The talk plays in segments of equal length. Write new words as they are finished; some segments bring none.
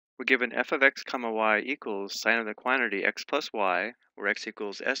We're given f of x comma y equals sine of the quantity x plus y, where x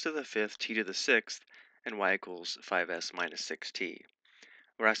equals s to the fifth t to the sixth, and y equals 5s minus 6t.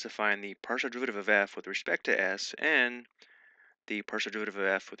 We're asked to find the partial derivative of f with respect to s and the partial derivative of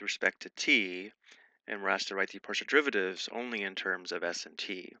f with respect to t, and we're asked to write the partial derivatives only in terms of s and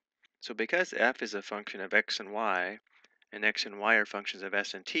t. So because f is a function of x and y are functions of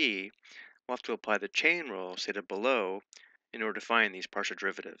s and t, we'll have to apply the chain rule stated below in order to find these partial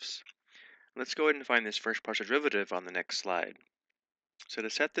derivatives. Let's go ahead and find this first partial derivative on the next slide. So to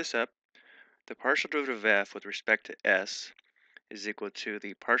set this up, the partial derivative of f with respect to s is equal to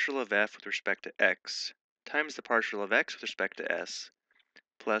the partial of f with respect to x times the partial of x with respect to s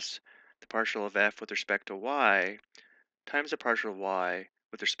plus the partial of f with respect to y times the partial of y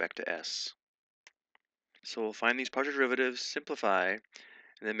with respect to s. So we'll find these partial derivatives, simplify, and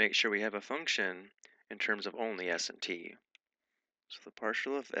then make sure we have a function in terms of only s and t. So the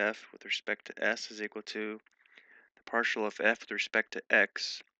partial of f with respect to s is equal to the partial of f with respect to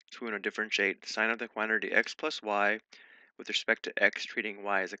x. So we're going to differentiate the sign of the quantity x plus y with respect to x, treating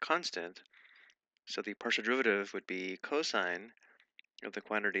y as a constant. So the partial derivative would be cosine of the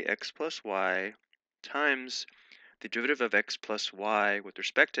quantity x plus y times the derivative of x plus y with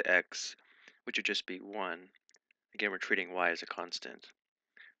respect to x, which would just be 1. Again, we're treating y as a constant.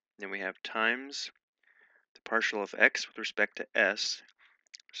 Then we have times the partial of x with respect to s.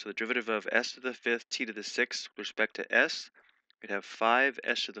 So the derivative of s to the fifth t to the sixth with respect to s, we'd have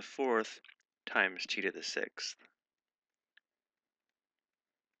 5s to the fourth times t to the sixth.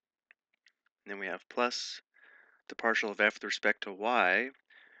 And then we have plus the partial of f with respect to y.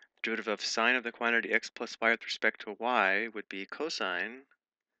 The derivative of sine of the quantity x plus y with respect to y would be cosine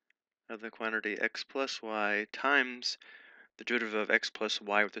of the quantity x plus y times the derivative of x plus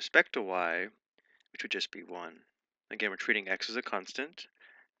y with respect to y, which would just be 1. Again, we're treating x as a constant.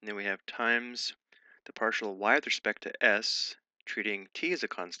 And then we have times the partial y with respect to s, treating t as a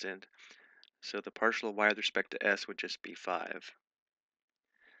constant. So the partial y with respect to s would just be 5.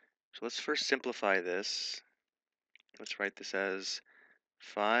 So let's first simplify this. Let's write this as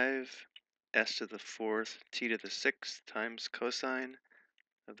 5 s to the fourth t to the sixth times cosine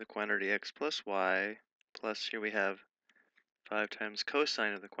of the quantity x plus y, plus here we have 5 times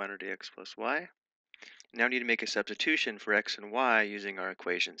cosine of the quantity x plus y. Now we need to make a substitution for x and y using our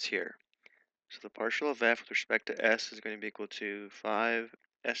equations here. So the partial of f with respect to s is going to be equal to 5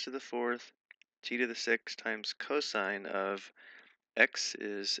 s to the fourth t to the sixth times cosine of x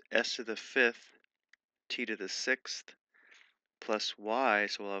is s to the fifth t to the sixth plus y,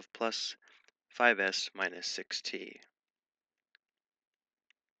 so we'll have plus 5s minus 6t.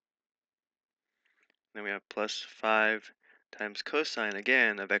 Then we have plus 5 times cosine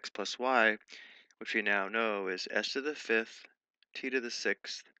again of x plus y, which we now know is s to the fifth t to the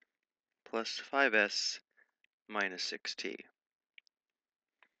sixth plus 5s minus 6t.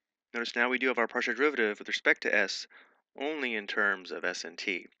 Notice now we do have our partial derivative with respect to s only in terms of s and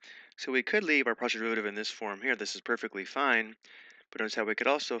t. So we could leave our partial derivative in this form here. This is perfectly fine. But notice how we could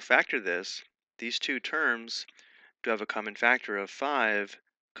also factor this. These two terms do have a common factor of 5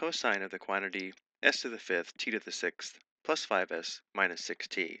 cosine of the quantity s to the fifth t to the sixth plus 5s minus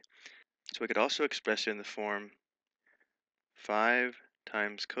 6t. So we could also express it in the form 5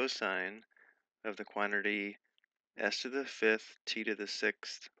 times cosine of the quantity s to the fifth t to the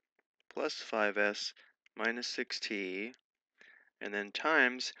sixth plus 5s minus 6t, and then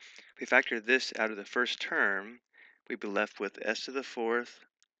times, if we factor this out of the first term, we'd be left with s to the fourth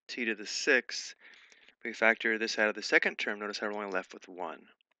t to the sixth. If we factor this out of the second term, notice how we're only left with 1.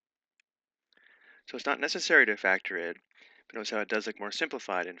 So it's not necessary to factor it, but notice how it does look more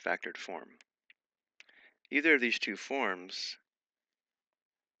simplified in factored form. Either of these two forms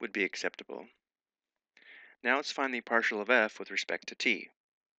would be acceptable. Now let's find the partial of f with respect to t.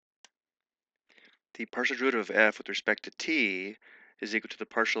 The partial derivative of f with respect to t is equal to the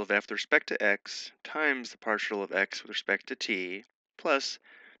partial of f with respect to x times the partial of x with respect to t plus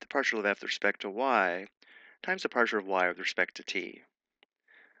the partial of f with respect to y times the partial of y with respect to t.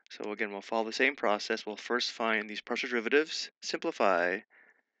 So again, we'll follow the same process. We'll first find these partial derivatives, simplify,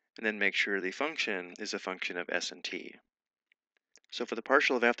 and then make sure the function is a function of s and t. So for the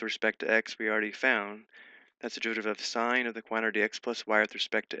partial of f with respect to x, we already found that's the derivative of sine of the quantity x plus y with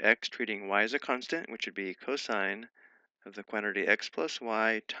respect to x, treating y as a constant, which would be cosine of the quantity x plus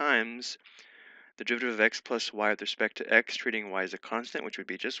y times the derivative of x plus y with respect to x, treating y as a constant, which would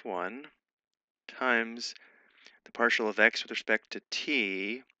be just 1, times the partial of x with respect to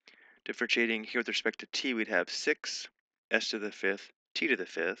t. Differentiating here with respect to t, we'd have 6 s to the fifth t to the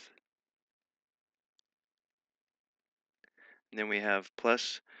fifth. And then we have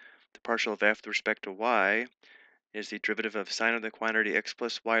plus The partial of f with respect to y is the derivative of sine of the quantity x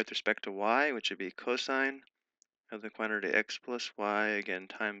plus y with respect to y, which would be cosine of the quantity x plus y, again,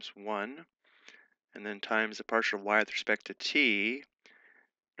 times 1, and then times the partial of y with respect to t,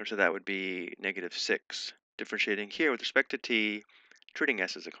 so that would be negative 6. Differentiating here with respect to t, treating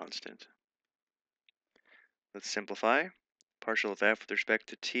s as a constant. Let's simplify. Partial of f with respect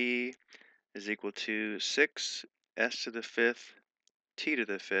to t is equal to 6 s to the 5th t to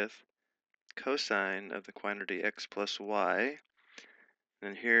the 5th cosine of the quantity x plus y.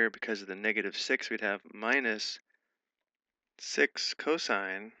 And here, because of the negative 6, we'd have minus 6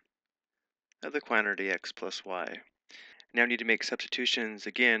 cosine of the quantity x plus y. Now we need to make substitutions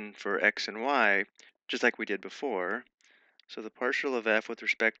again for x and y, just like we did before. So the partial of f with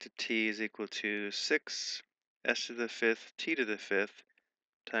respect to t is equal to 6 s to the 5th t to the 5th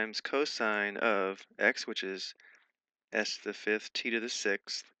times cosine of x, which is s to the 5th t to the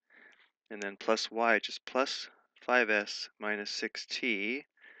 6th, and then plus y, which is plus 5s minus 6t.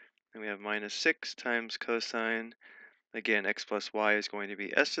 And we have minus 6 times cosine. Again, x plus y is going to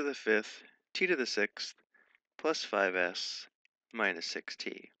be s to the 5th t to the 6th plus 5s minus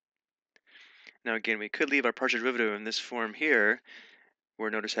 6t. Now again, we could leave our partial derivative in this form here, where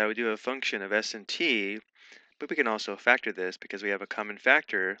notice how we do have a function of s and t, but we can also factor this because we have a common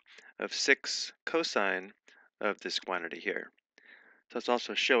factor of 6 cosine of this quantity here. So let's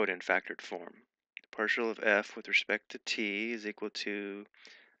also show it in factored form. The partial of f with respect to t is equal to,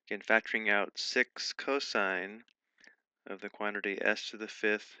 again, factoring out 6 cosine of the quantity s to the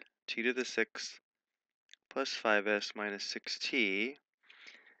 5th t to the 6th plus 5s minus 6t.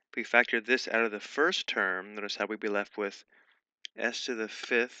 If we factor this out of the first term, notice how we'd be left with s to the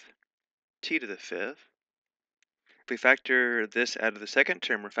 5th t to the 5th. If we factor this out of the second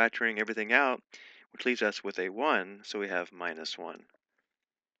term, we're factoring everything out, which leaves us with a 1, so we have minus 1.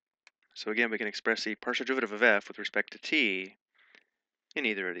 So again, we can express the partial derivative of f with respect to t in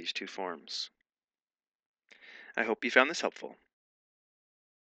either of these two forms. I hope you found this helpful.